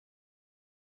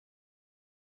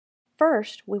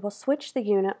First, we will switch the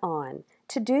unit on.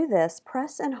 To do this,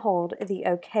 press and hold the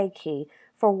OK key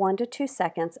for 1 to 2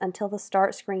 seconds until the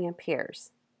start screen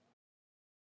appears.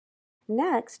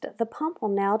 Next, the pump will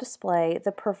now display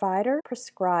the provider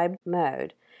prescribed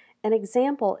mode. An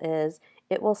example is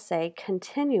it will say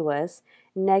continuous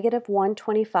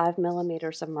 -125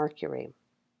 millimeters of mercury.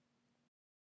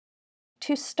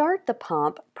 To start the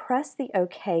pump, press the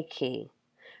OK key.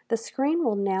 The screen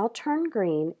will now turn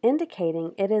green,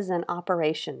 indicating it is in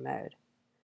operation mode.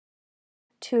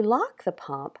 To lock the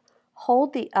pump,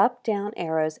 hold the up-down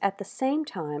arrows at the same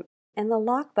time and the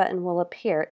lock button will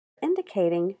appear,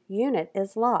 indicating unit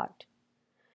is locked.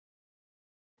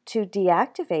 To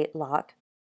deactivate lock,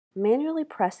 manually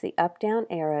press the up-down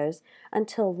arrows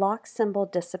until lock symbol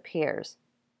disappears.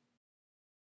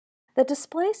 The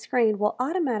display screen will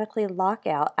automatically lock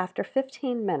out after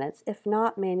 15 minutes if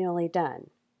not manually done.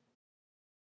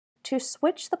 To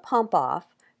switch the pump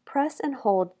off, press and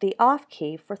hold the off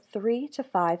key for 3 to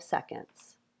 5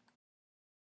 seconds.